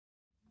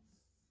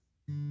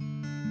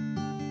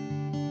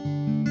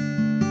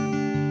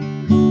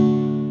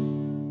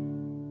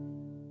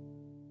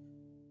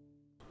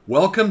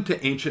Welcome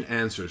to Ancient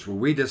Answers, where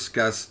we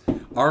discuss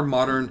our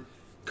modern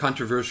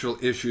controversial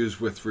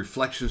issues with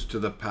reflections to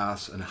the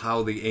past and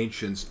how the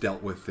ancients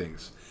dealt with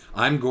things.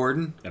 I'm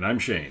Gordon. And I'm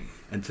Shane.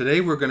 And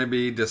today we're going to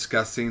be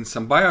discussing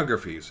some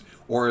biographies,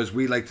 or as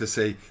we like to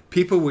say,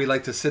 people we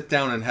like to sit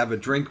down and have a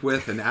drink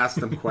with and ask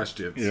them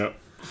questions. Yep.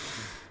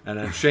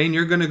 And Shane,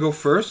 you're going to go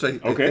first, I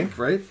think,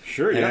 right?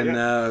 Sure, yeah.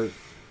 And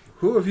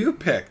who have you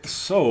picked?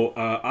 So,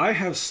 I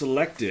have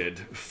selected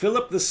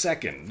Philip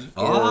II.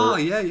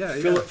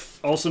 Philip,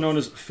 also known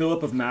as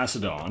Philip of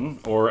Macedon,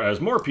 or as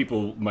more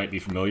people might be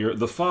familiar,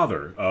 the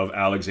father of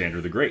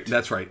Alexander the Great.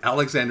 That's right,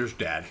 Alexander's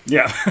dad.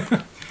 Yeah.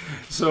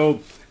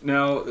 So,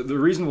 now, the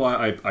reason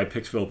why I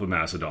picked Philip of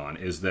Macedon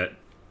is that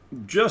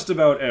just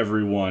about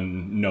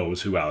everyone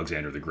knows who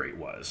Alexander the Great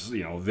was.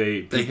 You know,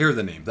 they hear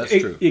the name. That's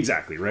true.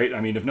 Exactly, right? I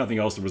mean, if nothing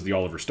else, there was the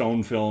Oliver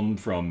Stone film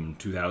from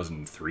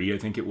 2003, I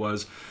think it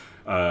was.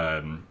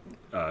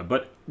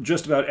 But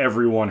just about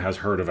everyone has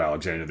heard of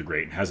Alexander the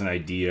Great and has an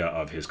idea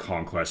of his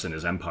conquests and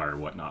his empire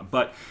and whatnot.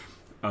 But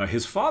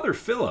his father,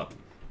 Philip,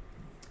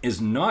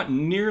 is not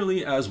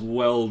nearly as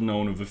well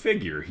known of a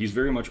figure. He's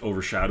very much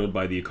overshadowed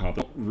by the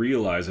accomplishment.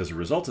 Realize as a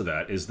result of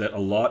that is that a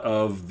lot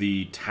of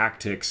the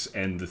tactics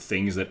and the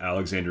things that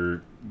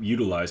Alexander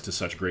utilized to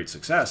such great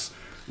success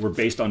were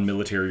based on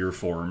military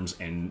reforms,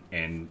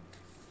 and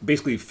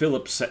basically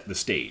Philip set the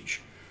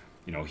stage.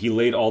 You know, he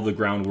laid all the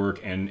groundwork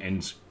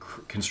and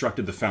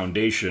constructed the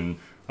foundation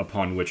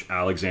upon which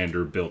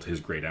Alexander built his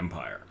great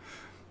empire.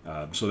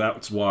 So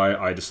that's why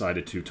I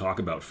decided to talk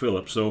about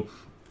Philip. So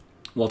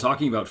while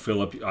talking about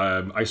Philip,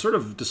 I sort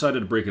of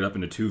decided to break it up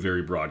into two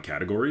very broad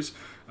categories.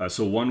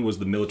 So one was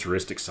the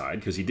militaristic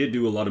side, because he did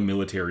do a lot of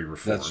military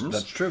reforms.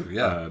 That's true,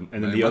 yeah.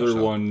 And then the other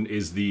one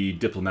is the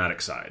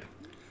diplomatic side.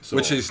 So,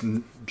 which is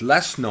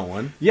less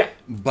known. Yeah.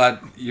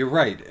 But you're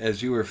right.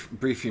 As you were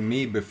briefing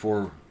me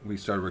before we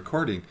started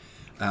recording,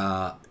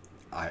 I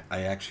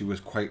actually was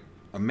quite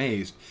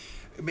amazed.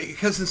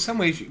 Because in some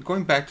ways,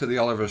 going back to the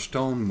Oliver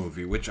Stone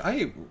movie, which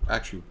I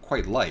actually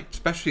quite liked,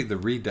 especially the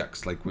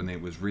Redux, like when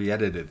it was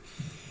re-edited,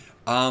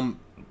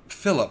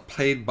 Philip,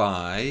 played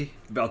by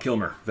Val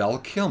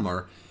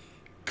Kilmer,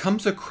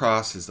 comes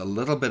across as a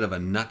little bit of a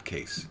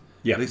nutcase.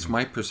 Yeah. At least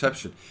my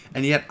perception.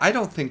 And yet, I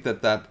don't think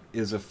that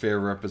is a fair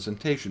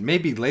representation.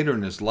 Maybe later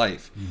in his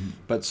life,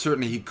 but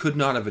certainly he could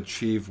not have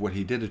achieved what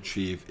he did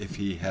achieve if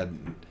he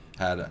hadn't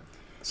had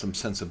some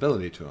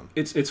sensibility to him.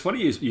 It's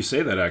funny you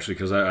say that, actually,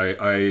 because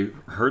I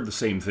heard the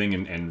same thing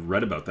and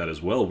read about that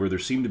as well, where there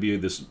seemed to be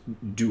this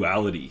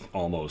duality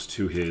almost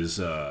to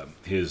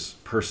his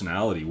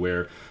personality,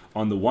 where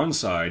on the one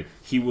side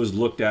he was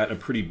looked at a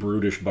pretty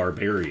brutish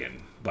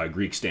barbarian by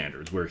Greek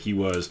standards, where he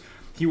was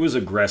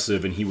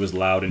aggressive and he was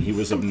loud and he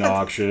was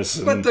obnoxious.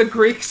 But the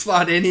Greeks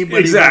thought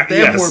anybody but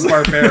them were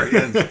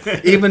barbarians,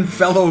 even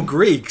fellow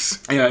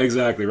Greeks. Yeah,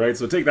 exactly, right?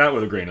 So take that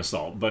with a grain of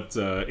salt. But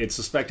it's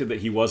suspected that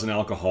he was an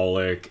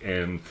alcoholic,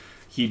 and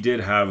he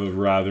did have a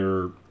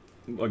rather,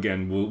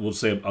 again, we'll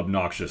say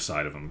obnoxious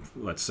side of him,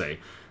 let's say.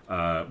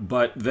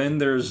 But then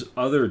there's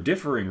other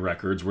differing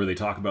records where they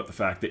talk about the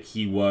fact that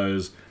he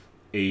was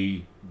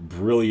a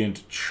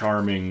brilliant,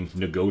 charming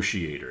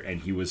negotiator,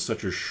 and he was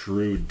such a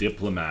shrewd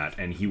diplomat,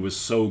 and he was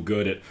so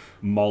good at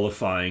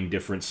mollifying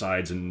different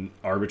sides and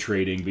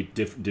arbitrating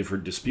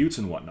different disputes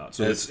and whatnot.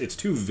 So it's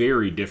two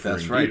very different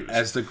views. That's right.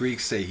 As the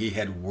Greeks say, he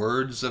had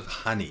words of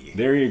honey.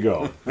 There you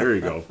go.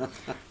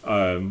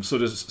 So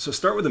to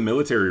start with the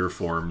military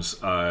reforms,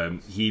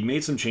 he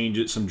made some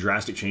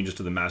drastic changes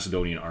to the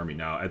Macedonian army.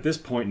 Now, at this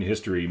point in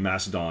history,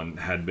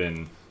 Macedonia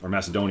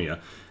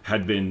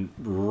had been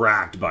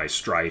racked by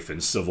strife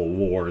and civil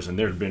wars, and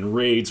there had been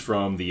raids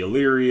from the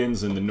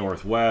Illyrians in the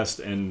northwest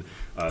and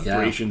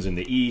Thracians in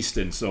the east,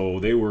 and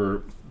so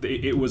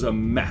it was a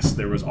mess.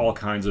 There was all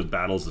kinds of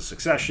battles of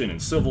succession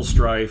and civil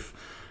strife.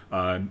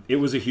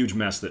 It was a huge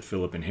mess that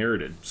Philip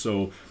inherited.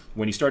 So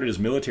when he started his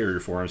military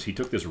reforms, he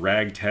took this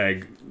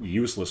ragtag,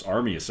 useless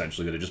army,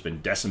 essentially, that had just been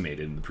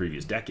decimated in the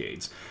previous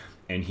decades,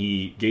 and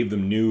he gave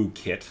them new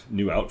kit,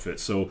 new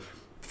outfits. So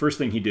first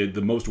thing he did,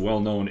 the most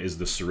well-known, is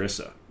the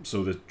sarissa.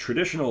 So the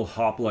traditional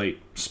hoplite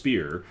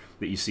spear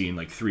that you see in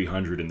like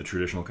 300 in the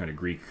traditional kind of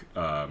Greek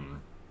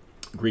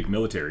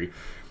military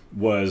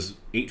was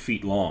 8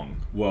 feet long.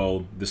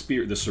 Well, the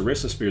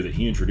sarissa spear that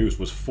he introduced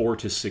was 4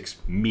 to 6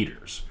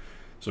 meters.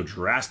 So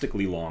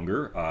drastically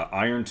longer,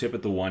 iron tip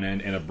at the one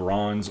end and a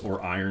bronze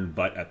or iron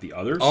butt at the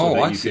other.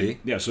 I see.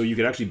 So you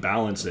could actually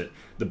balance it.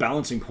 The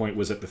balancing point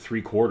was at the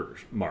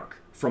 3/4 mark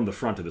from the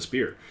front of the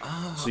spear.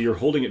 Oh. So you're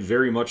holding it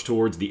very much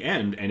towards the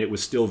end, and it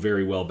was still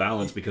very well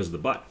balanced because of the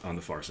butt on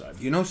the far side.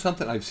 You know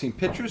something? I've seen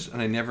pictures, and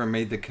I never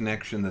made the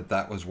connection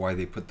that was why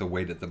they put the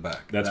weight at the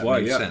back. That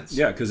makes sense.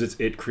 Yeah, because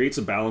it creates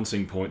a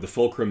balancing point. The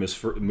fulcrum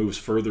moves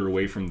further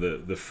away from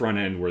the front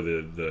end where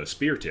the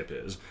spear tip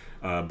is.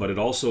 But it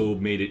also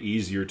made it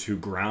easier to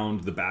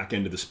ground the back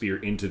end of the spear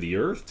into the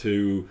earth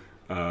to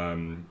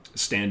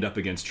stand up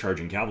against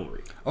charging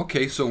cavalry.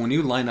 Okay, so when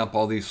you line up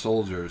all these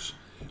soldiers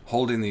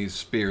holding these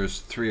spears,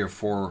 3 or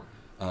 4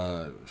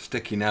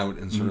 sticking out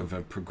in sort of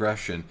a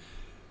progression,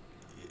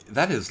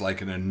 that is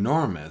like an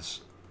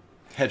enormous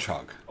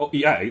hedgehog. Oh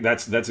yeah,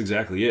 that's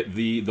exactly it.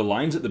 The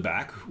lines at the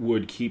back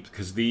would keep,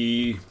 because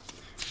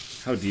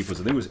how deep was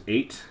it? I think it was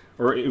 8,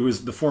 or it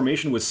was, the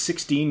formation was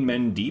 16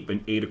 men deep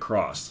and 8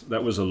 across.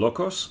 That was a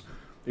locos,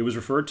 it was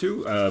referred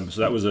to.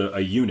 So that was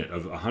a unit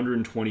of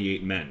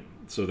 128 men.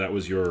 So that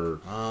was your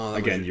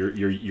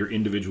your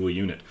individual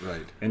unit.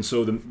 Right. And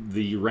so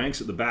the ranks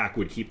at the back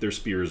would keep their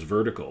spears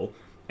vertical,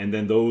 and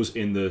then those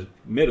in the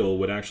middle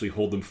would actually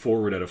hold them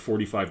forward at a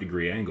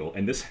 45-degree angle.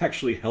 And this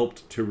actually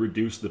helped to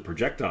reduce the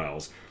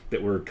projectiles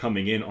that were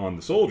coming in on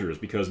the soldiers,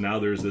 because now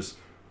there's this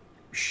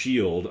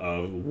shield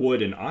of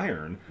wood and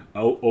iron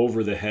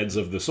over the heads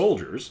of the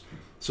soldiers.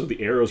 So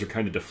the arrows are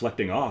kind of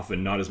deflecting off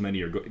and not as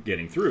many are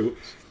getting through.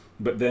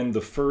 But then the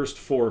first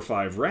 4 or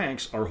 5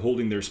 ranks are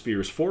holding their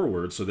spears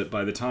forward, so that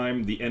by the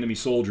time the enemy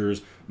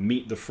soldiers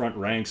meet the front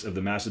ranks of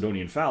the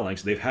Macedonian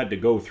phalanx, they've had to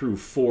go through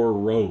 4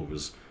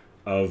 rows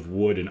of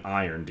wood and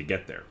iron to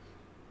get there.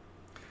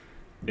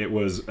 It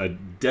was a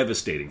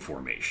devastating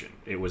formation.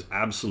 It was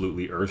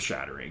absolutely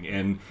earth-shattering.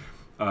 And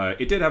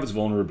it did have its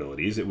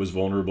vulnerabilities. It was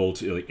vulnerable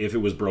to, like, if it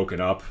was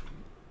broken up,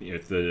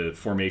 if the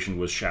formation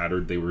was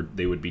shattered, they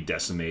would be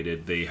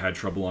decimated. They had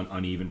trouble on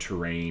uneven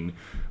terrain.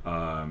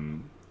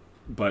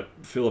 But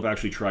Philip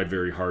actually tried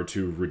very hard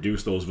to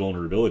reduce those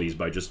vulnerabilities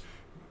by just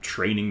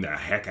training the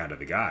heck out of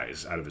the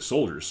guys, out of his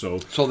soldiers. So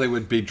they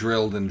would be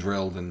drilled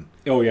and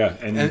oh yeah,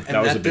 and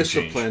that was a big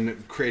discipline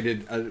change.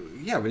 Created.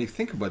 When you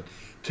think about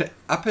it,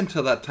 up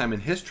until that time in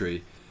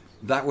history,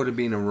 that would have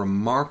been a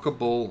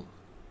remarkable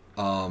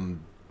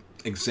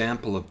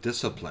example of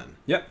discipline.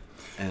 Yep.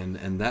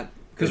 And that.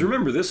 Because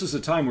remember, this is a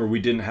time where we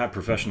didn't have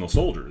professional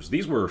soldiers.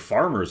 These were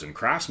farmers and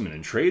craftsmen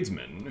and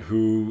tradesmen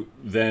who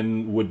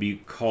then would be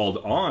called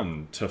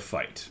on to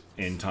fight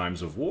in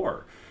times of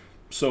war.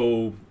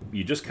 So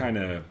you just kind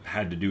of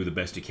had to do the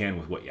best you can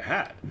with what you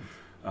had.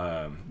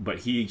 But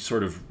he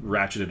sort of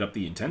ratcheted up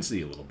the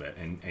intensity a little bit,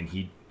 and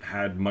he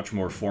had much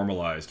more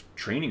formalized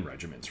training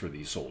regiments for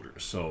these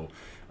soldiers. So,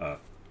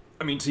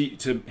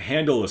 to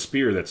handle a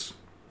spear that's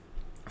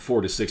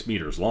 4 to 6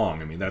 meters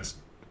long, I mean, that's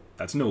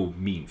no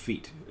mean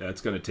feat.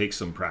 That's going to take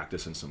some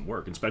practice and some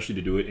work, especially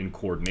to do it in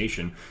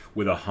coordination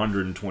with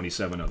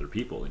 127 other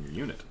people in your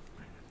unit.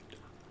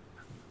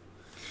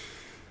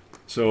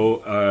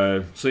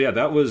 So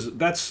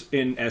that's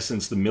in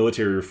essence the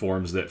military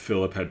reforms that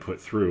Philip had put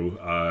through,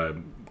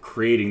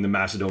 creating the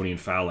Macedonian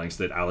phalanx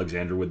that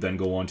Alexander would then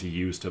go on to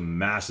use to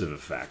massive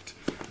effect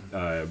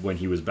when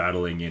he was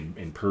battling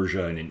in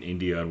Persia and in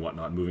India and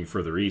whatnot, moving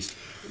further east.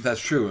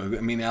 That's true.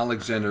 I mean,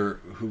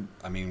 Alexander,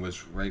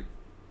 was right.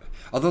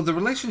 Although the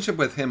relationship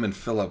with him and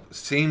Philip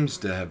seems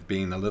to have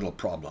been a little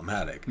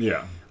problematic.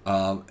 Yeah.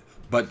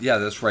 But yeah,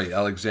 that's right.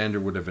 Alexander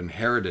would have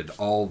inherited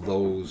all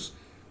those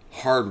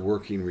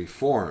hard-working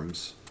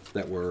reforms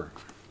that were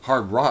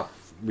hard-wrought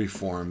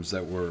reforms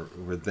that were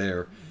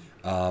there,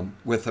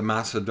 with the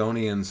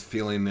Macedonians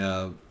feeling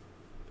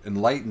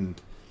enlightened.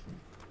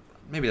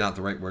 Maybe not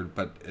the right word,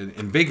 but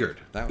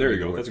invigorated. There you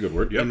go. That's a good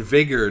word. Yep.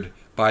 Invigorated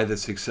by the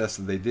success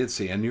that they did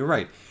see. And you're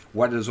right.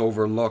 What is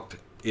overlooked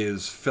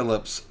is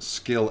Philip's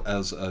skill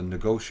as a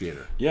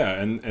negotiator. Yeah,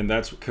 and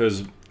that's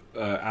because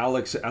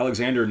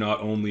Alexander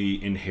not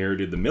only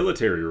inherited the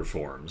military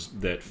reforms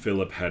that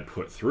Philip had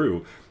put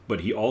through, but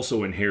he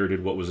also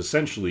inherited what was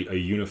essentially a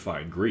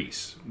unified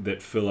Greece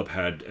that Philip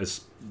had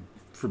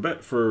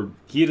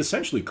he had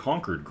essentially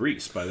conquered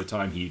Greece by the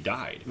time he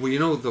died.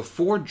 Well, the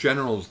 4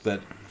 generals that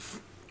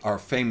are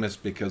famous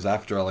because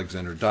after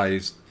Alexander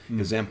dies,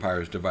 his empire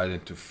is divided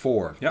into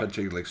 4,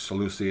 particularly like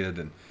Seleucid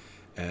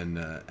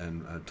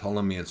and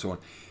Ptolemy and so on.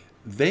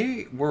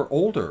 They were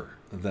older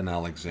than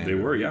Alexander.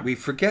 They were, yeah. We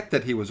forget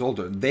that he was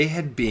older. They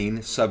had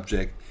been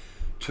subject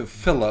to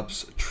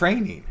Philip's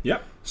training.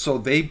 Yep. So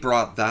they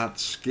brought that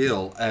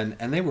skill, and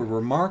they were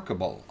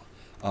remarkable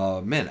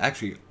men.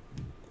 Actually,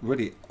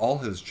 really, all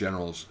his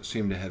generals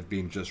seem to have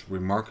been just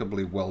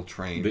remarkably well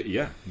trained.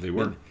 They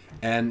were.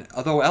 And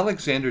although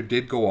Alexander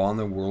did go on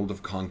the world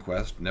of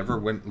conquest, never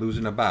went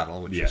losing a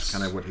battle, which is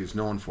kind of what he's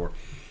known for,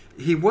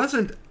 he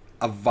wasn't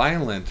as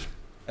violent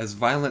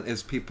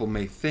as people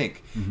may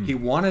think. Mm-hmm. He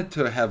wanted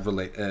to have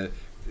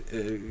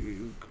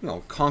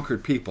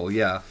conquered people,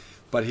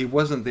 but he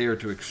wasn't there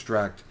to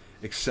extract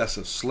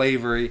excessive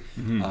slavery.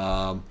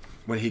 Mm-hmm.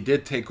 When he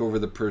did take over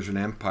the Persian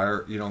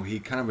Empire, he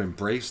kind of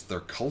embraced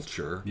their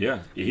culture.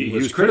 Yeah, he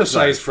was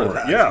criticized for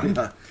that.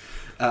 Yeah.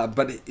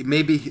 But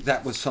maybe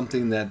that was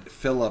something that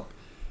Philip,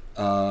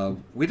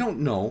 we don't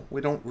know,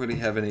 we don't really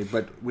have any,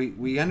 but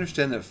we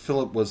understand that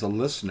Philip was a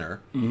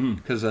listener,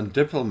 because on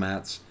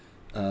diplomats,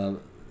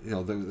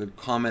 the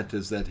comment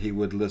is that he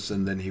would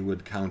listen, then he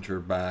would counter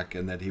back,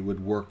 and that he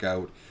would work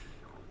out,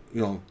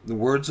 the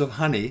words of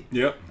honey.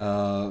 Yep.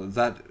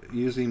 That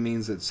usually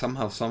means that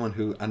somehow someone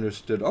who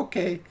understood,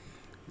 okay,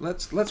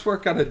 let's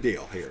work out a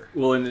deal here.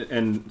 Well,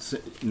 and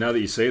now that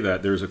you say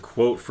that, there's a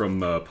quote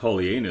from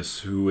Polyaenus,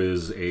 who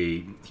was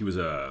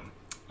a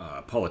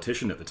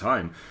politician at the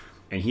time,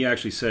 and he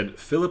actually said,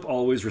 "Philip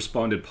always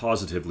responded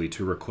positively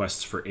to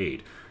requests for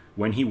aid.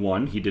 When he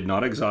won, he did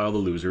not exile the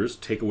losers,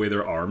 take away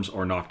their arms,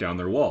 or knock down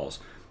their walls.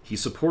 He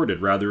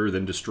supported rather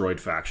than destroyed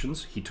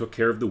factions. He took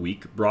care of the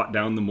weak, brought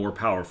down the more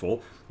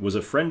powerful, was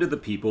a friend of the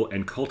people,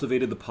 and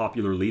cultivated the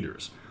popular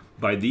leaders.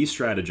 By these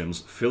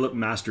stratagems, Philip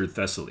mastered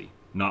Thessaly,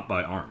 not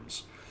by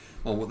arms.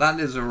 Well, that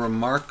is a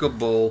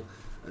remarkable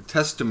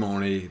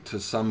testimony to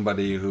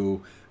somebody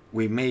who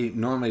we may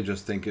normally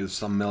just think is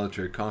some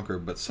military conqueror,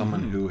 but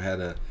someone who had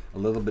a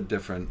little bit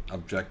different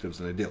objectives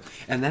and ideal.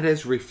 And that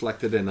is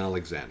reflected in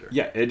Alexander.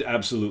 Yeah, it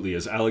absolutely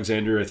is.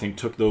 Alexander, I think,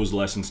 took those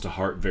lessons to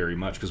heart very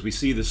much, because we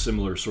see this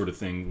similar sort of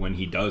thing when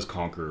he does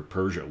conquer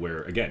Persia,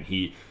 where, again,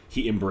 he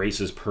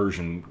embraces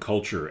Persian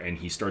culture and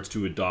he starts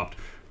to adopt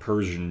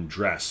Persian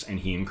dress,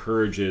 and he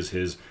encourages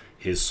his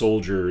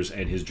soldiers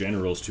and his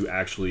generals to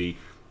actually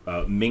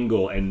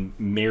mingle and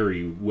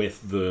marry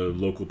with the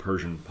local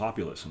Persian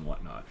populace and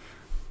whatnot.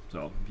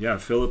 So yeah,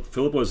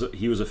 Philip was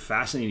a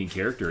fascinating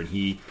character, and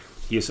he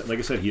like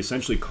I said, he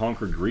essentially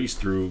conquered Greece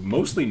through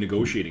mostly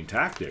negotiating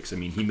tactics. I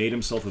mean, he made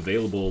himself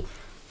available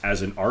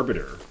as an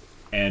arbiter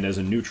and as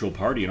a neutral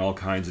party in all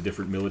kinds of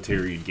different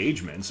military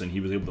engagements, and he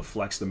was able to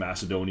flex the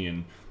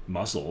Macedonian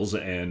muscles,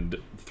 and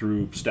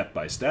through step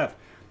by step,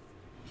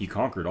 he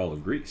conquered all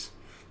of Greece.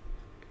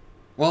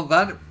 Well,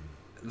 that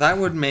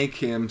would make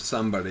him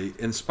somebody,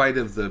 in spite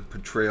of the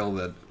portrayal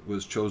that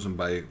was chosen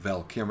by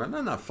Val Kilmer. And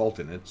I'm not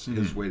faulting it; it's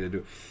his way to do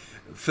it.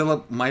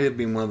 Philip might have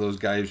been one of those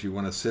guys you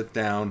want to sit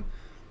down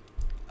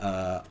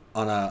on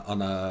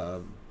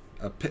a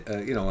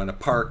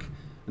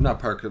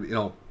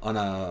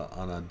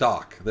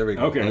dock. There we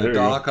go. Okay, on there a you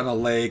dock go. on a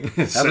lake,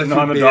 have a Sitting few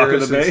on the dock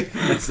of the beers,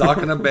 bay. It's dock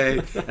on a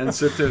bay, and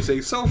sit there and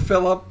say, "So,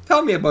 Philip,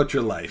 tell me about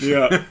your life."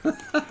 Yeah,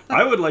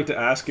 I would like to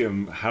ask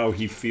him how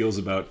he feels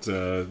about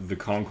the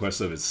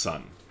conquest of his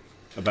son.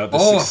 About the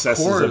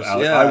successes of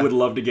Alex. yeah. I would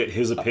love to get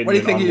his opinion What do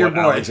you think on of your what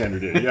boy? Alexander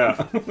did.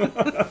 Yeah.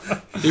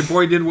 Your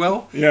boy did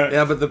well. Yeah.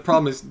 Yeah, but the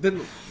problem is, he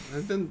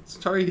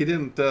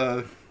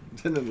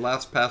didn't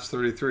last past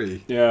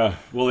 33. Yeah.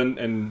 Well,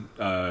 and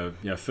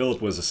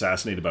Philip was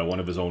assassinated by one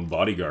of his own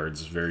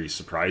bodyguards, very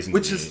surprisingly.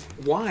 Which is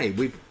why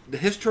the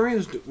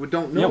historians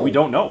don't know. Yeah, we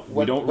don't know.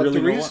 We don't what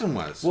really the know reason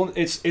was. Well,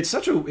 it was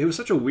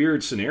such a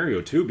weird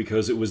scenario too,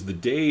 because it was the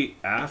day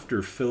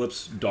after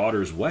Philip's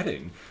daughter's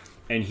wedding,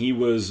 and he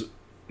was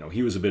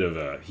a bit of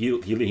a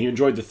he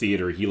enjoyed the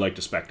theater. He liked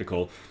a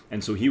spectacle,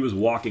 and so he was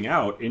walking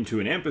out into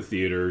an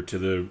amphitheater to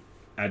the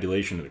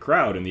adulation of the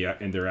crowd and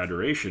their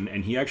adoration,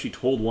 and he actually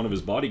told one of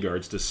his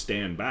bodyguards to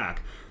stand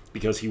back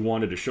because he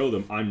wanted to show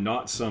them, I'm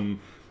not some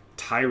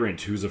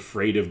tyrant who's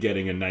afraid of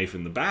getting a knife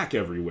in the back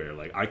everywhere.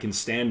 Like, I can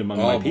stand among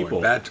my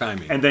people. Bad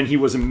timing. And then he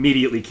was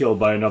immediately killed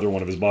by another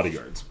one of his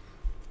bodyguards.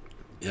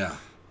 Yeah.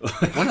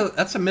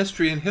 That's a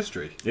mystery in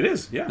history. It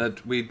is, yeah.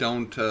 That we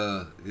don't,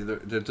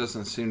 there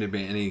doesn't seem to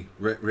be any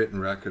written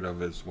record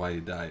of why he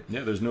died.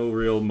 Yeah, there's no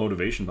real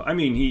motivation. But I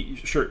mean,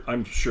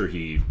 I'm sure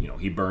he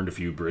burned a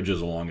few bridges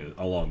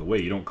along the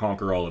way. You don't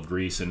conquer all of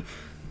Greece and,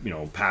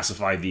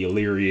 pacify the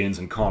Illyrians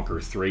and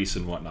conquer Thrace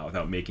and whatnot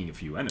without making a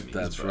few enemies.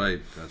 That's right.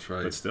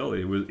 But still,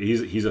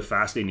 he's a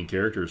fascinating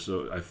character.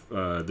 So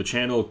the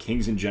channel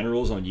Kings and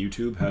Generals on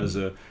YouTube has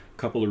a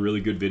couple of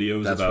really good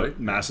videos about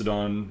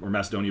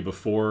Macedonia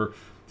before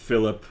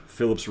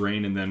Philip's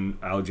reign, and then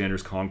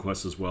Alexander's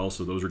conquest as well.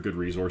 So those are good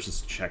resources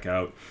to check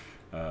out.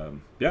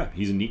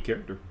 He's a neat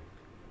character.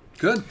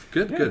 Good.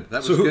 That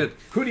was good.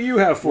 Who do you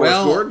have for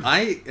us, Gord?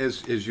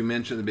 As you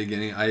mentioned at the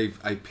beginning,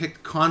 I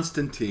picked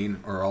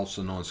Constantine, or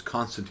also known as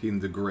Constantine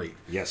the Great.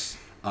 Yes.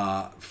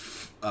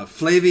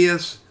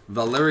 Flavius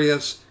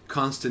Valerius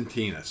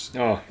Constantinus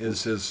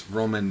is his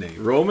Roman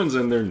name. Romans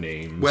and their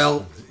names.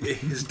 Well,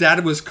 his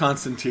dad was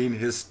Constantine.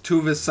 Two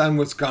of his sons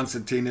was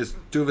Constantine.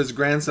 Two of his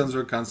grandsons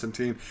were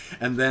Constantine.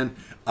 And then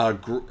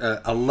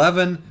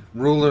 11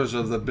 rulers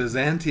of the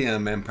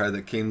Byzantium Empire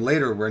that came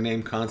later were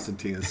named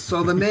Constantinus.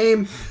 So the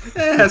name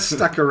has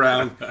stuck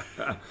around.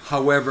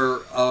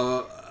 However,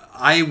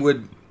 I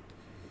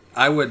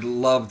would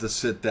love to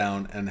sit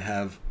down and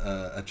have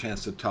a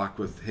chance to talk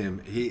with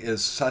him. He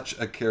is such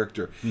a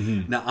character.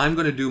 Mm-hmm. Now, I'm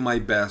going to do my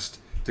best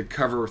to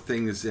cover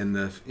things in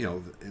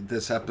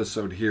this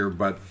episode here,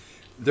 but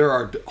there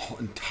are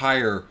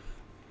entire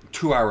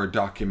 2-hour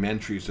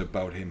documentaries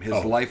about him.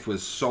 His life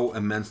was so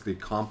immensely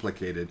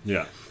complicated.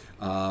 Yeah.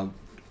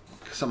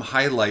 Some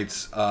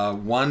highlights.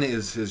 One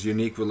is his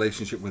unique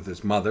relationship with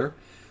his mother,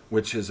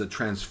 which is a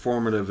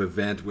transformative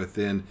event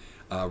within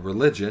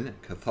religion,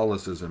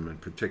 Catholicism in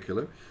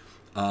particular.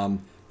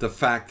 The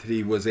fact that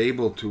he was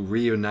able to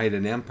reunite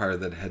an empire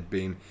that had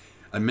been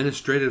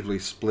administratively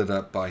split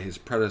up by his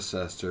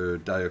predecessor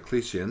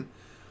Diocletian.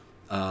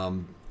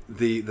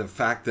 The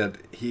fact that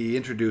he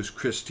introduced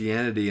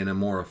Christianity in a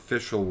more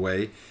official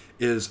way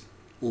is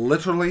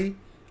literally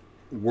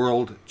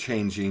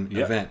world-changing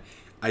event.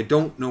 I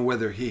don't know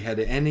whether he had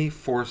any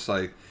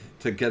foresight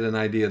to get an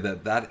idea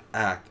that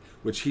act,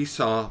 which he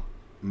saw,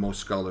 most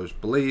scholars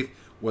believe,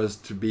 was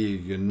to be a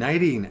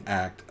uniting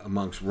act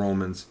amongst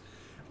Romans,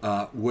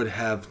 would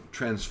have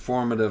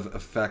transformative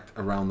effect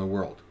around the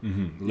world.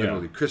 Mm-hmm.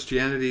 Literally,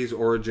 Christianity's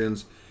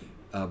origins,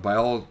 by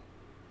all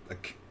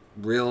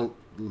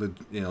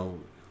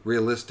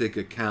realistic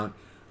account,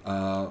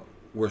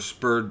 were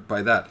spurred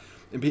by that.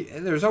 And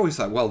there's always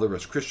thought, well, there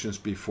was Christians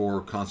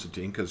before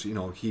Constantine because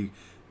he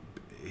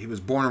was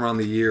born around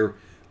the year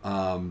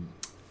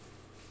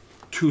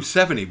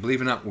 270. Believe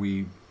it or not,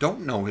 we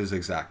don't know his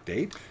exact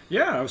date.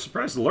 Yeah, I was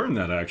surprised to learn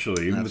that,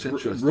 actually. That's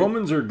interesting.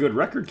 Romans are good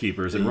record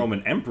keepers, and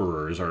Roman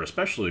emperors are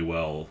especially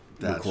well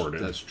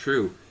recorded. That's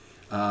true.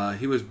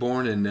 He was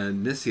born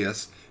in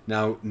Nicias,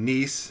 now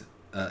Nice,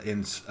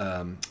 in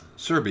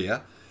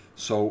Serbia.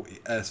 So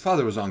his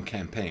father was on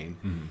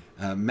campaign,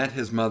 met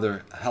his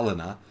mother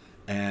Helena,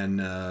 and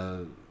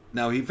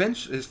now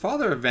his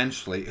father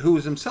eventually, who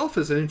was himself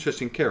is an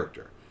interesting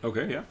character.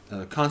 Okay, yeah.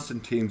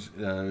 Constantine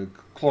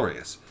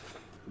Chlorius,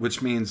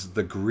 which means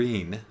the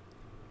green.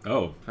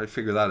 Oh. I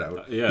figured that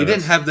out. Yeah, he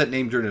didn't have that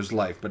name during his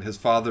life, but his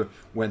father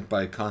went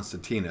by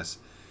Constantinus.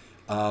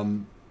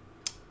 I'll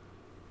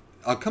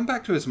come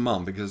back to his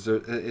mom because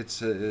it's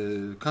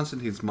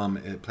Constantine's mom.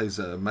 It plays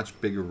a much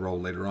bigger role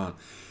later on,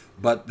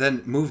 but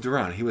then moved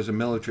around. He was a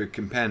military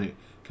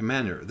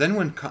commander. Then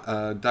when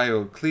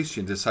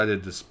Diocletian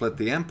decided to split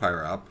the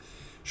empire up,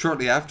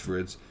 shortly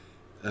afterwards,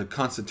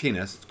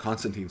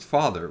 Constantine's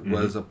father,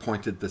 was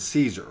appointed the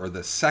Caesar, or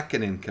the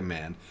second in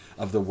command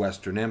of the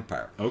Western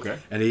Empire. Okay.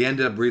 And he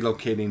ended up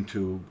relocating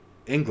to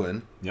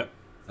England, Yep.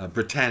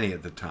 Britannia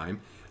at the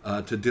time,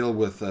 to deal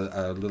with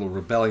a little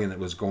rebellion that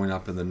was going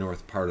up in the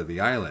north part of the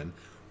island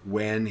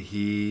when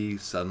he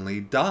suddenly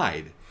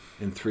died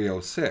in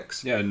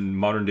 306. Yeah, in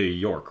modern-day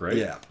York, right?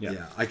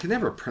 Yeah. I can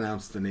never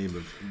pronounce the name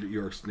of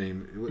York's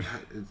name.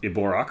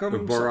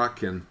 Iborakum?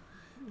 Iborakian.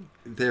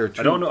 There too.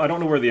 I don't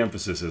know where the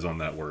emphasis is on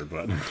that word,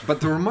 but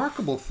But the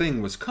remarkable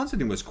thing was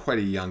Constantine was quite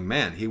a young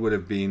man. He would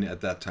have been at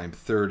that time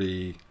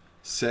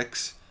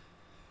 36,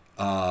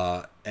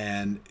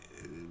 and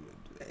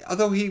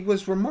although he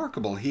was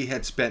remarkable, he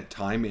had spent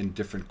time in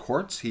different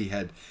courts. He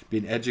had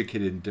been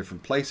educated in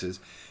different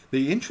places.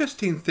 The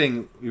interesting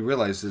thing we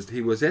realize is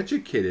he was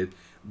educated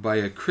by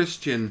a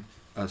Christian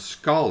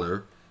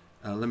scholar.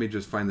 Let me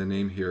just find the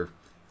name here.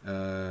 I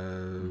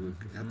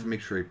have to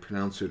make sure I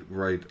pronounce it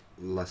right.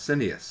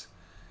 Licinius.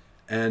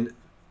 And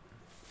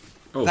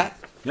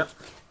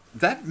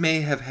that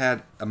may have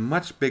had a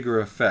much bigger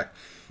effect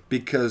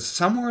because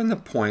somewhere in the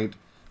point,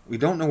 we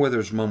don't know whether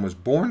his mom was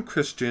born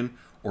Christian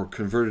or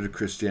converted to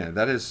Christianity.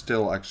 That is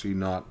still actually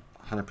not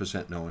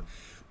 100% known.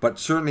 But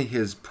certainly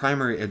his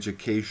primary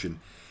education,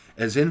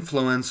 as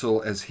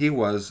influential as he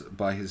was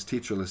by his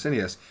teacher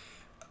Licinius,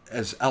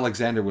 as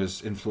Alexander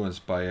was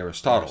influenced by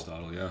Aristotle.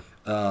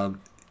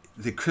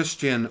 The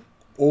Christian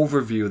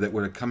overview that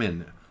would have come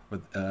in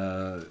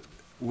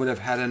would have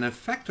had an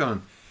effect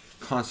on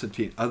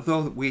Constantine,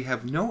 although we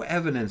have no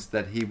evidence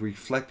that he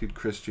reflected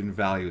Christian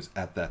values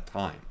at that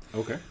time.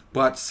 okay.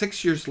 But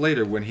 6 years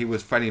later, when he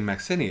was fighting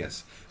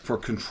Maxentius for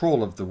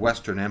control of the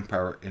Western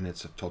Empire in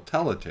its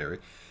totality,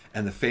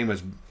 and the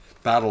famous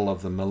Battle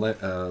of the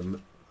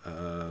Milvian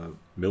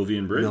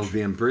Bridge.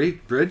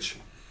 Milvian Bridge,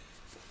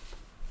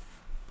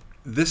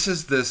 this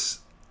is this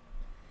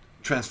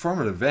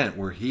transformative event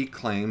where he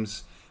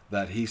claims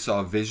that he saw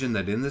a vision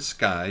that in the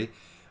sky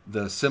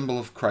the symbol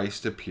of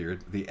Christ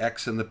appeared, the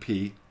X and the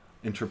P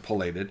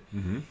interpolated,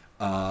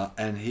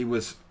 and he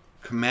was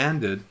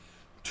commanded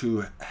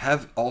to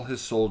have all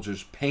his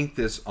soldiers paint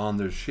this on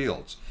their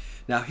shields.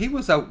 Now he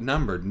was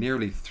outnumbered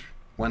nearly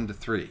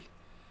 1-3.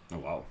 Oh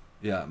wow!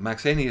 Yeah,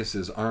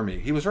 Maxentius's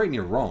army. He was right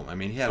near Rome. I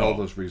mean, he had all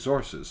those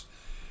resources.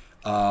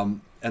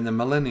 And the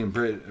Millennium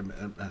Bridge.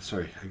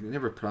 Sorry, I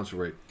never pronounce it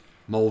right.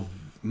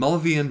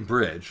 Milvian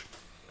Bridge,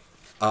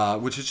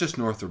 which is just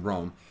north of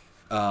Rome.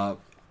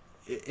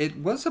 It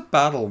was a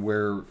battle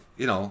where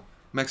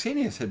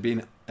Maxentius had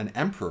been an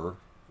emperor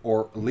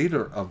or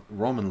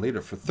Roman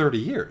leader for 30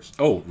 years.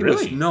 Oh,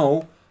 really? He was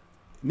no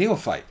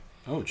neophyte.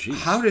 Oh, geez.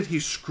 How did he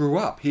screw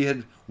up? He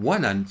had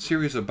won a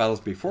series of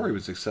battles before he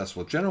was a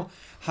successful general.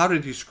 How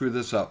did he screw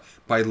this up?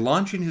 By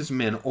launching his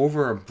men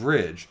over a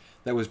bridge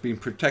that was being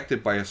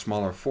protected by a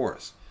smaller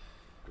force.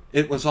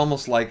 It was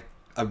almost like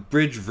a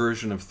bridge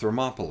version of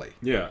Thermopylae.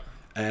 Yeah.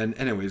 And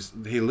anyways,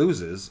 he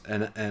loses,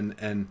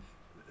 and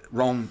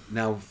Rome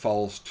now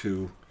falls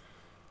to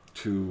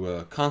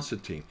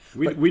Constantine.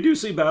 We do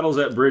see battles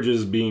at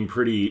bridges being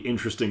pretty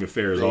interesting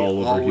affairs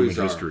all over human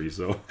history.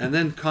 So, and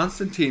then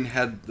Constantine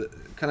had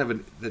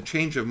the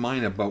change of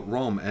mind about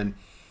Rome, and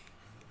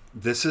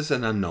this is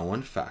an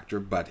unknown factor,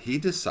 but he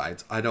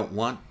decides, I don't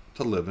want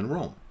to live in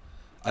Rome.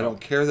 I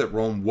don't care that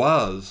Rome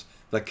was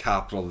the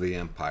capital of the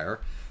empire,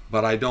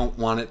 but I don't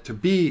want it to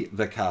be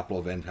the capital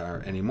of the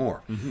empire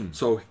anymore.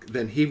 So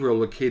then he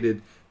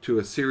relocated to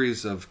a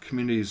series of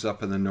communities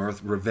up in the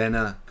north,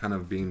 Ravenna kind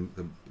of being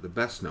the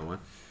best known.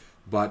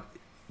 But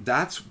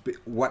that's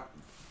what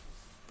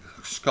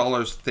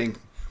scholars think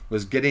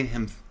was getting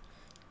him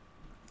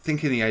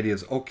thinking the idea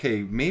is,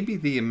 okay, maybe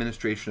the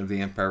administration of the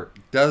empire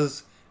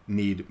does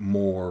need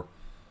more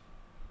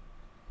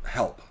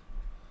help.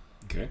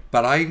 okay.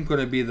 But I'm going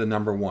to be the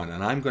number one,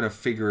 and I'm going to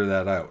figure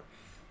that out.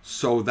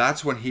 So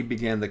that's when he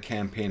began the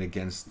campaign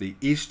against the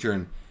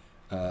Eastern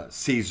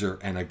Caesar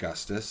and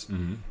Augustus.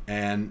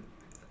 And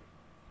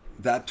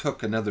that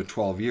took another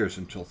 12 years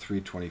until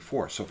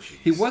 324. So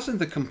he wasn't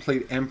the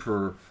complete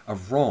emperor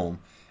of Rome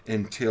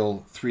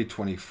until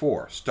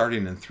 324,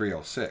 starting in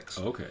 306.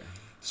 Okay.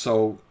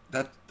 So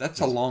that's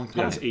a long time.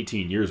 Yeah, it's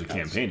 18 years of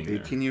campaigning.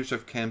 18 years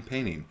of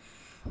campaigning.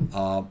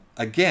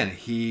 Again,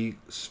 he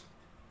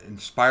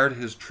inspired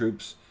his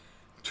troops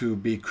to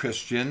be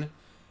Christian,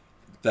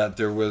 that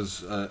there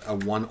was a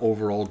one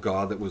overall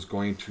God that was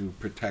going to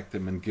protect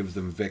them and give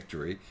them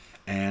victory.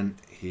 And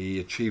he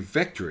achieved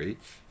victory.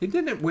 He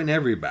didn't win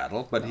every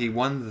battle, but he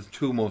won the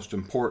two most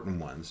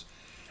important ones.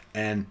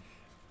 And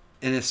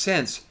in a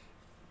sense,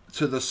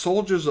 to the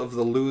soldiers of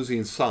the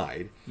losing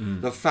side,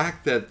 the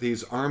fact that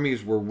these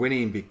armies were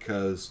winning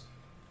because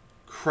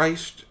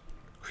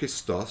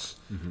Christos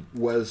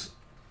was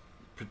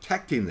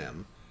protecting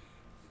them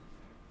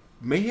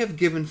may have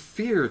given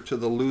fear to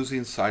the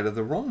losing side of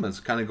the Romans,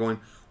 kind of going,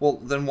 well,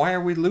 then why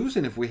are we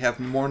losing if we have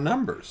more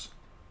numbers?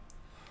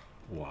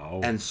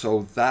 Wow. And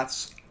so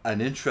that's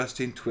an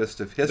interesting twist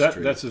of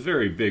history. That's a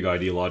very big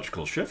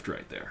ideological shift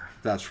right there.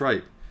 That's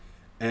right.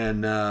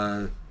 And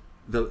the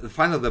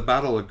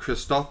Battle of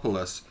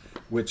Christopolis,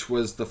 which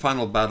was the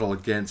final battle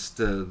against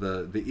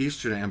the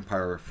Eastern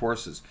Empire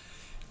forces,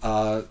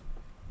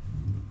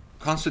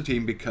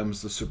 Constantine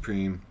becomes the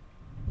supreme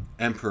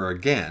emperor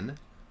again,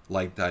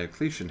 like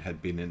Diocletian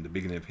had been in the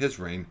beginning of his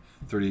reign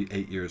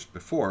 38 years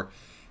before.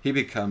 He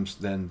becomes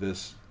then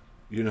this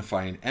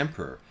unifying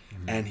emperor,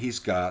 and he's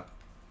got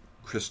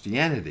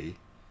Christianity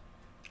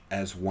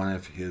as one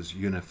of his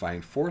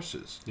unifying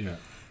forces. Yeah.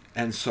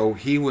 And so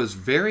he was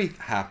very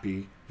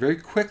happy very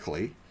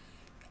quickly.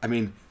 I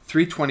mean,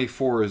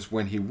 324 is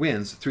when he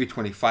wins.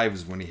 325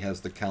 is when he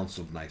has the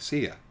Council of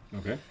Nicaea.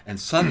 Okay. And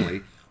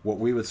suddenly, what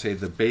we would say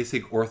the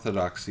basic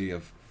orthodoxy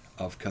of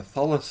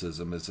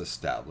Catholicism is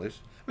established.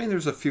 I mean,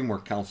 there's a few more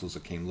councils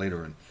that came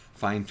later and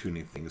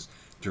fine-tuning things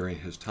during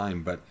his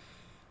time, but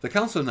the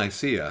Council of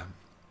Nicaea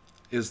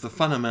is the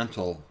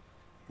fundamental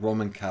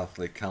Roman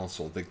Catholic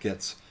council that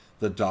gets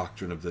the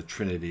doctrine of the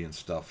Trinity and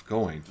stuff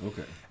going.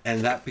 Okay.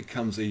 And that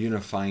becomes a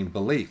unifying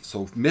belief.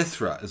 So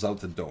Mithra is out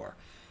the door.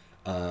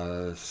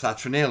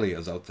 Saturnalia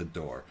is out the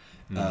door.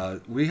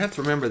 We have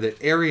to remember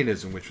that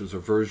Arianism, which was a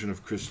version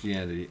of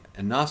Christianity,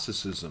 and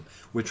Gnosticism,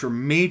 which were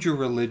major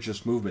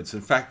religious movements,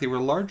 in fact, they were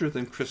larger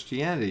than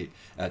Christianity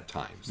at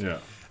times. Yeah.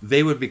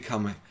 They would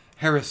become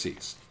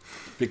heresies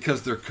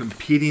because they're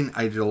competing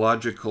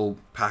ideological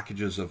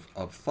packages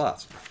of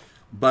thoughts.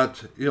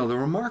 But, the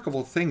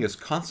remarkable thing is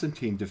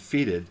Constantine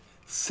defeated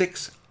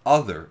 6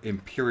 other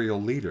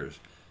imperial leaders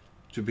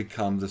to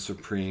become the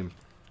supreme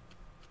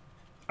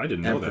I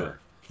didn't know emperor.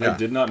 that. Yeah. I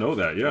did not know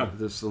that, yeah.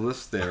 There's a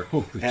list there.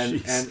 Holy and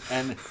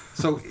jeez.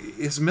 so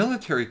his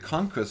military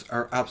conquests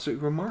are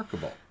absolutely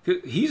remarkable.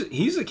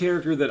 He's a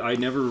character that I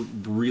never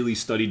really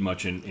studied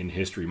much in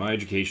history. My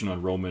education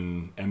on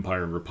Roman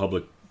Empire and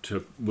Republic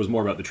was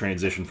more about the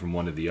transition from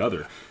one to the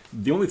other.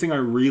 The only thing I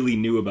really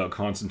knew about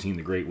Constantine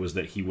the Great was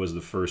that he was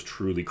the first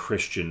truly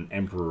Christian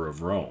emperor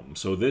of Rome.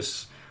 So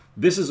this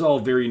is all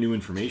very new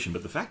information,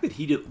 but the fact that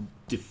he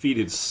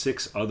defeated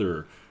 6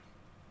 other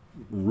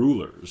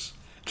rulers...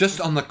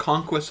 Just on the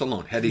conquest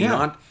alone, had he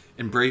not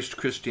embraced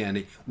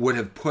Christianity, would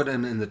have put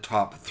him in the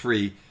top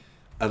 3,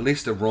 at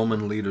least of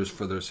Roman leaders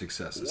for their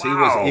successes. Wow. He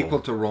was equal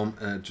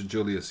to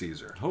Julius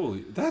Caesar.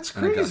 Holy, that's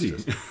crazy.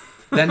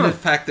 Then the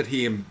fact that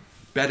he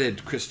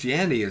embedded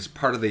Christianity as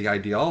part of the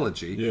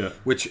ideology,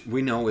 which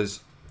we know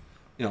is,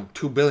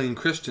 2 billion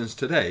Christians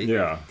today.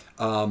 Yeah.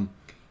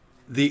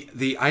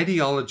 The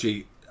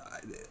ideology,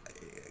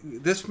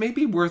 this may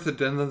be worth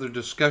another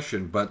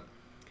discussion, but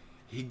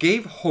he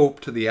gave hope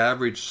to the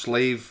average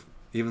slave,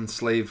 even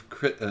slave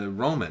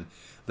Roman,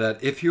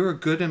 that if you're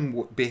good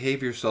and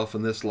behave yourself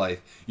in this life,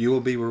 you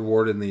will be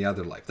rewarded in the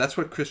other life. That's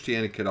what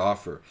Christianity could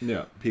offer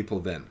people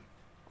then.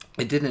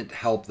 It didn't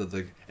help that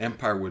the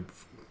empire would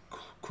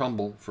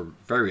crumble for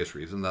various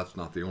reasons. That's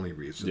not the only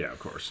reason. Yeah, of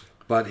course.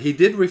 But he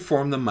did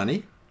reform the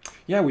money.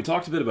 Yeah, we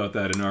talked a bit about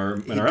that in our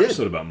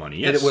episode about money.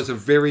 Yes. And it was a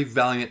very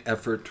valiant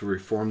effort to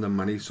reform the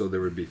money so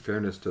there would be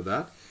fairness to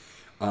that.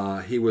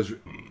 He was,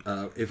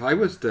 if I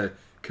was to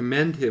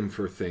commend him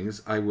for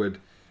things, I would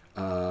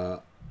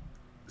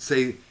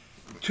say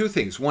 2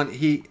 things. One,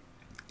 he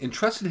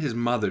entrusted his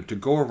mother to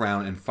go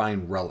around and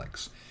find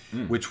relics,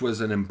 which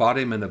was an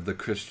embodiment of the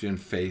Christian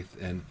faith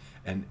and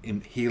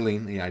in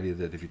healing, the idea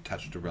that if you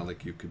touched a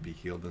relic, you could be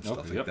healed and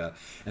stuff like that,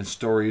 and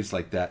stories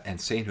like that,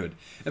 and sainthood.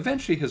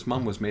 Eventually, his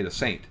mom was made a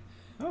saint.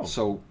 Oh.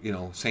 So,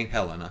 Saint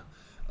Helena.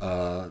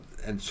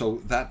 And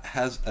so that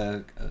has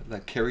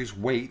that carries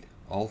weight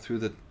all through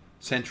the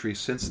centuries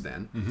since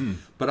then. Mm-hmm.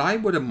 But I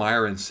would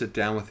admire and sit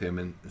down with him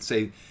and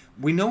say,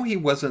 we know he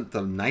wasn't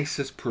the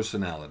nicest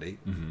personality.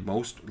 Mm-hmm.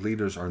 Most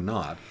leaders are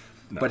not.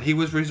 No. But he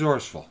was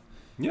resourceful.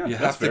 Yeah, you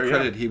have to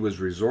credit he was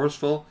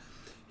resourceful.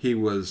 He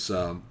was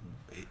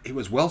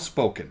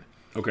well-spoken.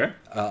 Okay.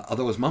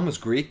 Although his mom was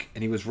Greek,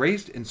 and he was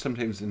raised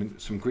sometimes in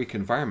some Greek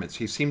environments,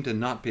 he seemed to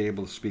not be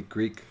able to speak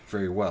Greek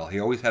very well. He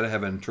always had to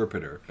have an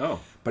interpreter. Oh.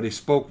 But he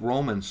spoke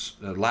Latin,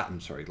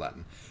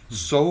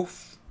 so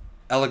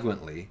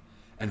eloquently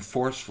and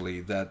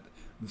forcefully that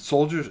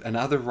soldiers and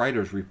other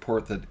writers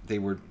report that they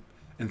were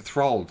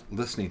enthralled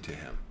listening to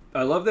him.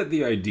 I love that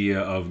the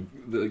idea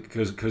of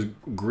because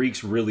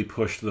Greeks really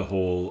pushed the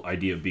whole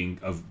idea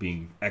of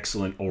being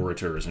excellent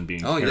orators and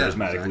being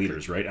charismatic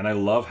leaders, right? And I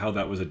love how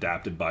that was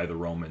adapted by the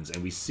Romans,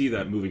 and we see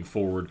that moving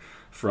forward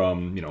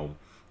from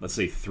let's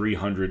say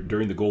 300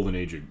 during the Golden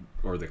Age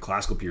or the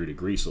classical period of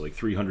Greece, so like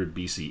 300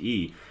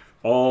 BCE,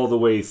 all the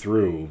way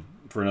through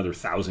for another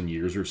 1,000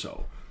 years or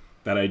so.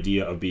 That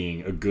idea of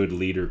being a good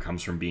leader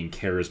comes from being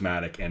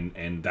charismatic,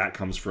 and that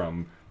comes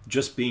from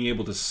just being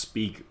able to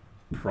speak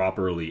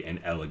properly and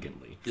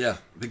elegantly. Yeah,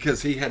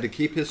 because he had to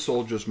keep his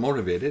soldiers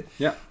motivated.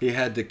 Yeah. He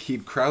had to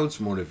keep crowds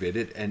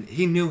motivated, and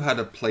he knew how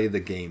to play the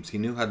games. He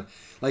knew how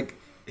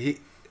to,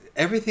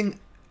 everything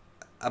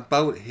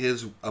about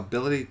his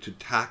ability to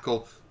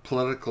tackle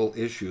political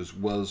issues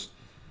was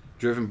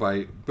driven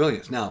by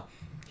brilliance. Now,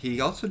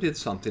 he also did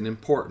something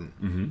important,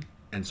 and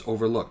it's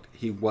overlooked.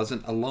 He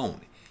wasn't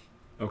alone.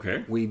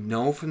 Okay. We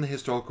know from the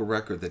historical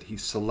record that he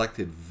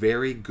selected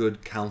very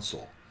good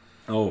counsel.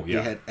 Oh, yeah.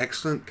 He had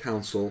excellent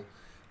counsel,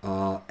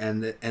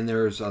 and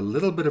there's a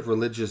little bit of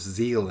religious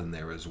zeal in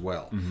there as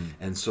well.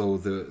 And so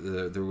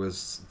there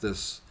was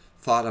this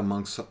thought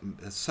amongst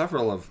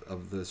several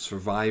of the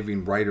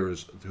surviving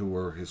writers who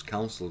were his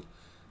counsel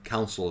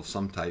of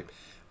some type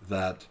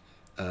that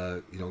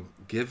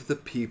give the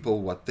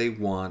people what they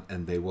want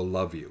and they will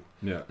love you.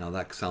 Yeah. Now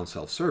that sounds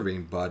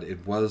self-serving, but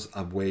it was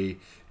a way.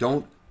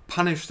 Don't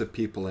punish the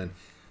people and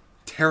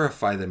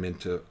terrify them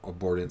into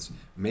abhorrence.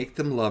 Make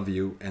them love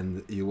you,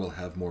 and you will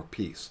have more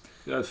peace.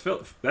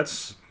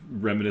 That's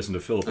reminiscent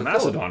of Philip of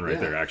Macedon right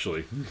there,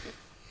 actually.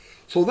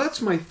 So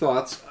that's my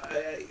thoughts.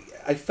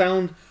 I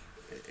found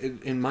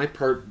in my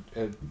part,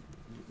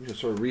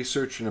 sort of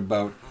researching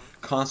about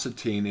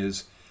Constantine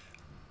is,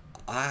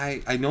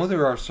 I know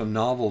there are some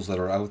novels that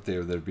are out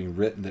there that have been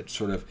written that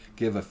sort of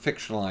give a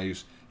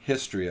fictionalized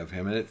history of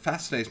him, and it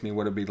fascinates me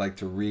what it'd be like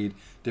to read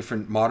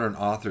different modern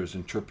authors'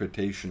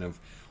 interpretation of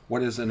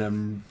what is an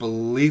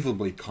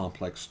unbelievably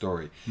complex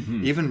story.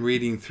 Even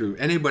reading through,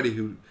 anybody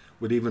who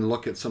would even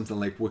look at something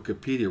like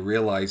Wikipedia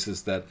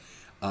realizes that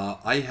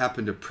I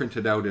happened to print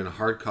it out in a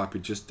hard copy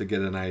just to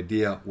get an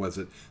idea. Was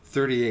it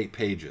 38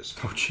 pages?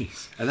 Oh,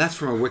 jeez. And that's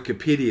from a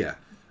Wikipedia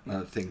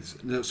things.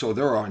 So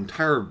there are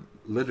entire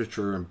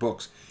literature and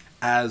books,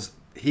 as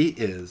he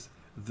is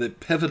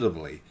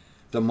pivotably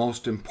the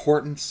most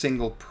important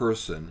single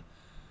person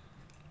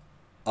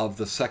of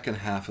the second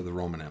half of the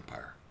Roman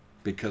Empire.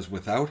 Because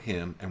without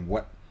him and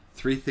what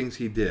three things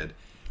he did,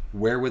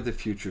 where would the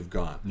future have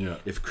gone? Yeah.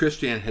 If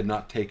Christianity had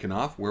not taken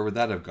off, where would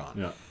that have gone?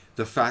 Yeah.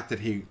 The fact that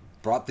he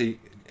brought the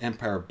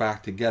empire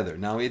back together.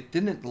 Now, it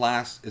didn't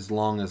last as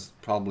long as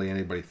probably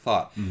anybody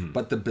thought,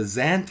 but the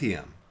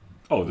Byzantium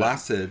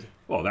lasted...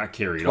 Well, that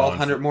carried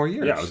 1,200 on more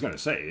years. Yeah, I was going to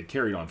say, it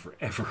carried on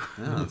forever.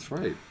 Yeah, that's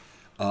right.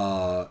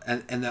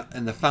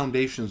 And the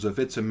foundations of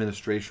its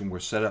administration were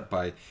set up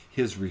by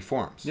his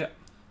reforms. Yeah.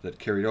 That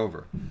carried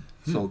over.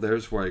 So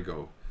there's where I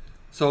go.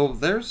 So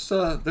there's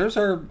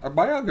our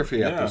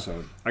biography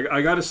episode.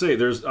 I got to say,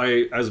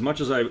 as much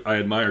as I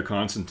admire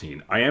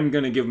Constantine, I am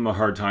going to give him a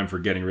hard time for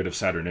getting rid of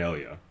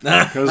Saturnalia,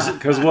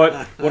 because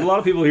what a lot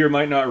of people here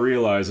might not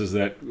realize is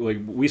that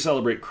we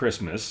celebrate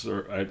Christmas,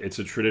 or it's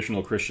a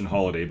traditional Christian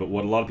holiday, but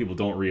what a lot of people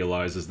don't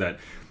realize is that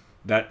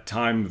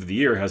time of the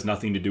year has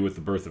nothing to do with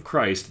the birth of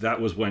Christ. That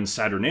was when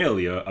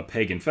Saturnalia, a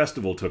pagan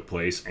festival, took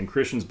place, and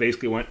Christians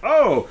basically went,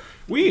 "Oh,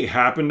 we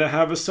happen to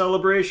have a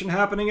celebration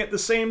happening at the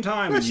same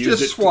time." Let's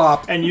just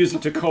swap. And use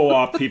it to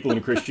co-opt people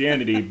in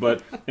Christianity.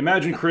 But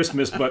imagine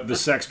Christmas, but the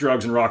sex,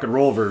 drugs, and rock and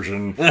roll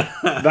version.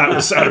 That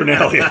was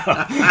Saturnalia.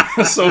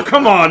 So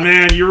come on,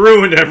 man, you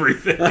ruined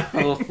everything.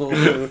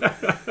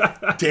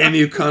 Damn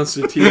you,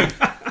 Constantine.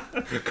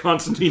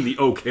 Constantine the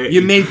okay.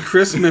 You made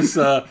Christmas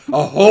a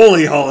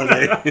holy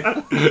holiday.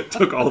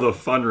 Took all the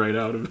fun right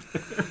out of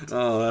it.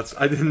 Oh,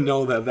 I didn't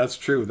know that. That's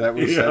true. That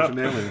was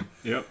Saturnalia.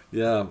 Yep.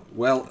 Yeah.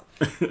 Well,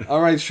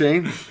 all right,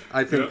 Shane.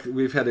 I think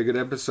we've had a good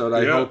episode.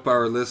 I hope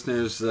our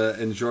listeners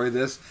enjoy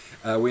this.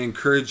 We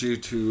encourage you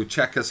to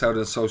check us out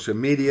on social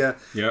media.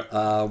 Yeah.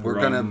 We're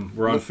on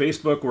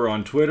Facebook. We're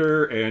on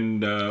Twitter,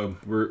 and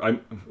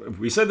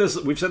we've said this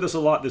a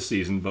lot this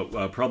season,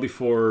 but probably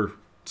for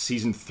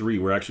Season 3,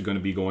 we're actually going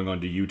to be going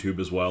onto YouTube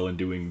as well and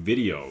doing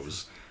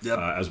videos,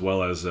 as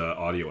well as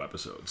audio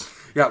episodes.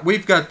 Yeah,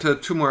 we've got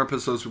 2 more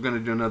episodes. We're going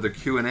to do another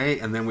Q&A,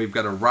 and then we've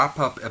got a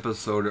wrap-up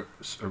episode, a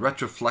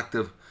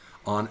retroflective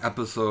on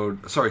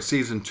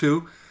Season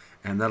 2,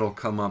 and that'll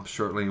come up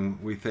shortly,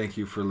 and we thank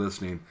you for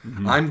listening.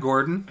 I'm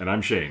Gordon. And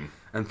I'm Shane.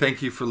 And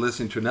thank you for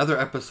listening to another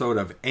episode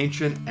of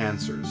Ancient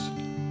Answers.